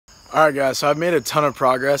Alright guys, so I've made a ton of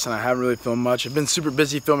progress and I haven't really filmed much. I've been super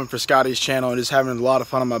busy filming for Scotty's channel and just having a lot of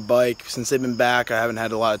fun on my bike. Since they've been back, I haven't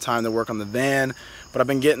had a lot of time to work on the van, but I've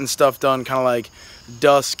been getting stuff done kind of like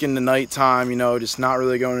dusk into nighttime, you know, just not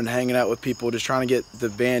really going and hanging out with people, just trying to get the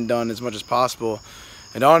van done as much as possible.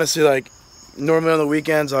 And honestly, like, normally on the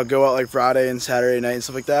weekends I'll go out like Friday and Saturday night and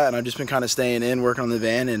stuff like that, and I've just been kind of staying in, working on the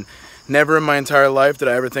van, and never in my entire life did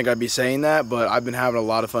I ever think I'd be saying that, but I've been having a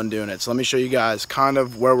lot of fun doing it. So let me show you guys kind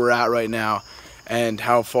of where we're at right now and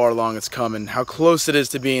how far along it's come and how close it is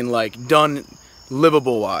to being like done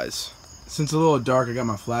livable wise. Since it's a little dark, I got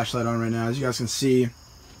my flashlight on right now. As you guys can see,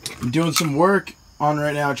 I'm doing some work on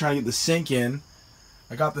right now trying to get the sink in.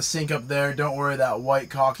 I got the sink up there. Don't worry, that white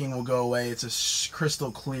caulking will go away. It's a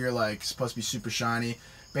crystal clear, like supposed to be super shiny.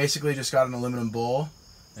 Basically just got an aluminum bowl,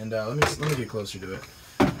 and let me get closer to it.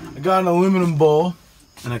 I got an aluminum bowl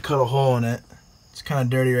and I cut a hole in it. It's kind of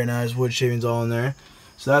dirty right now, there's wood shavings all in there.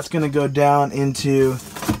 So that's going to go down into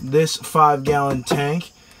this 5-gallon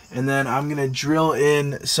tank, and then I'm going to drill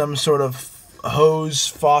in some sort of hose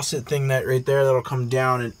faucet thing that right there that'll come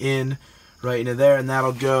down and in right into there, and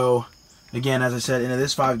that'll go, again, as I said, into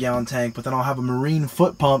this 5-gallon tank. But then I'll have a marine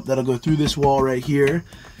foot pump that'll go through this wall right here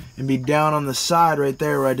and be down on the side right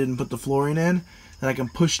there where I didn't put the flooring in, that I can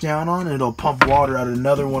push down on, and it'll pump water out of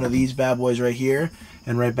another one of these bad boys right here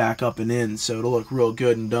and right back up and in, so it'll look real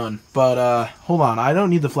good and done. But hold on, I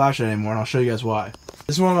don't need the flashlight anymore, and I'll show you guys why.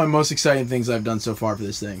 This is one of my most exciting things I've done so far for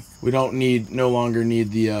this thing. We no longer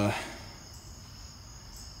need the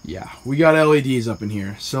yeah, we got LEDs up in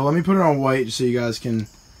here. So let me put it on white just so you guys can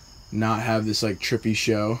not have this like trippy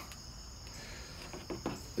show.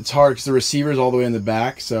 It's hard because the receiver's all the way in the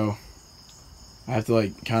back, so I have to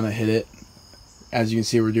like kind of hit it. As you can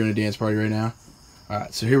see, we're doing a dance party right now.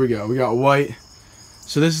 Alright, so here we go. We got white.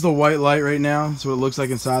 So this is the white light right now. That's what it looks like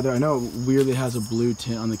inside there. I know it weirdly has a blue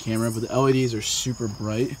tint on the camera, but the LEDs are super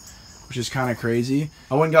bright, which is kind of crazy.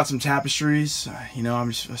 I went and got some tapestries. You know, I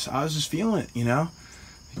was just feeling it, you know?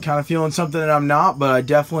 Kind of feeling something that I'm not, but I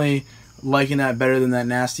definitely liking that better than that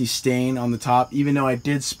nasty stain on the top. Even though I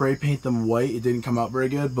did spray paint them white, it didn't come out very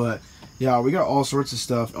good, but yeah, we got all sorts of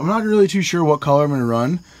stuff. I'm not really too sure what color I'm going to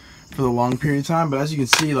run for the long period of time, but as you can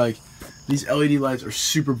see, like, these LED lights are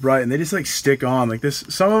super bright and they just like stick on like this.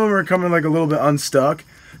 Some of them are coming like a little bit unstuck,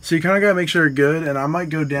 so you kind of gotta make sure they're good. And I might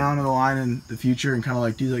go down the line in the future and kind of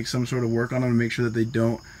like do like some sort of work on them to make sure that they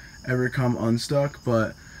don't ever come unstuck.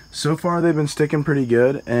 But so far they've been sticking pretty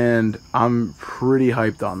good and I'm pretty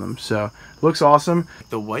hyped on them, so it looks awesome.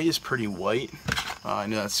 The white is pretty white. I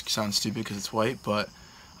know that sounds stupid because it's white, but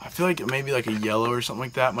I feel like maybe like a yellow or something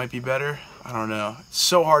like that might be better. I don't know. It's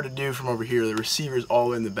so hard to do from over here. The receiver's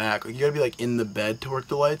all in the back. Like, you gotta be like in the bed to work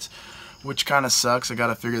the lights, which kind of sucks. I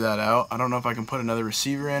gotta figure that out. I don't know if I can put another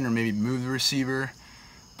receiver in or maybe move the receiver.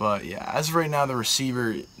 But yeah, as of right now, the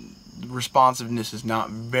receiver responsiveness is not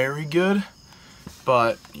very good,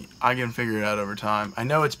 but I can figure it out over time. I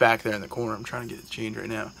know it's back there in the corner. I'm trying to get it changed right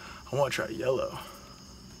now. I want to try yellow.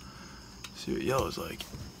 See what yellow's like.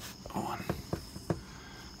 Hold on.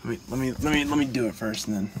 Let me do it first,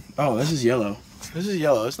 and then. Oh, this is yellow. This is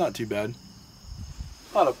yellow. It's not too bad.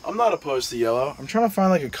 I'm not opposed to yellow. I'm trying to find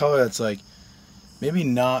like a color that's like maybe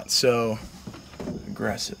not so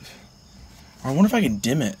aggressive. Or I wonder if I can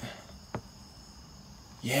dim it.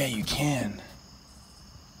 Yeah, you can.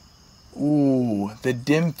 Ooh, the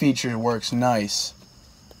dim feature works nice.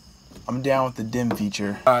 I'm down with the dim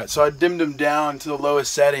feature. All right, so I dimmed them down to the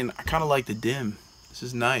lowest setting. I kind of like the dim. This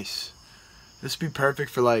is nice. This would be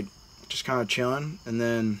perfect for like just kind of chilling, and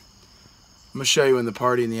then I'm gonna show you when the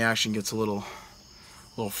party and the action gets a little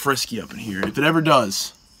frisky up in here. If it ever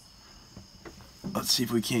does, let's see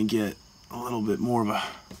if we can't get a little bit more of a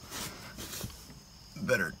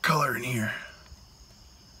better color in here.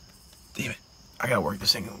 Damn it, I gotta work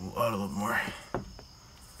this thing a little bit more.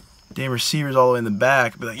 Damn, receiver's all the way in the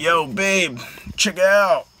back. Be like, yo, babe, check it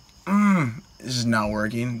out. This is not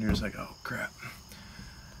working. You're just like, oh crap.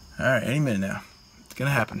 Alright, any minute now. It's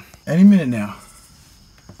gonna happen. Any minute now.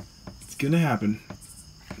 It's gonna happen.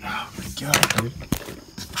 Oh my god, dude.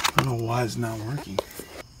 I don't know why it's not working.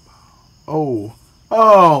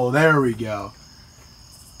 Oh, there we go.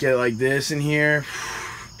 Get it like this in here.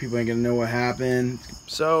 People ain't gonna know what happened.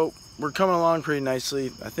 So, we're coming along pretty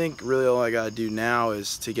nicely. I think really all I gotta do now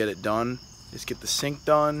is to get it done. Is get the sink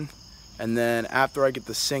done. And then after I get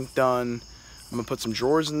the sink done, I'm gonna put some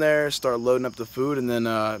drawers in there, start loading up the food, and then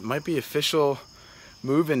it might be official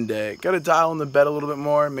move-in day. Gotta dial in the bed a little bit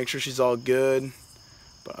more, make sure she's all good.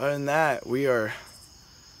 But other than that, we are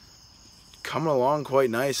coming along quite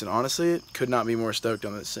nice, and honestly, could not be more stoked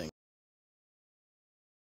on this thing.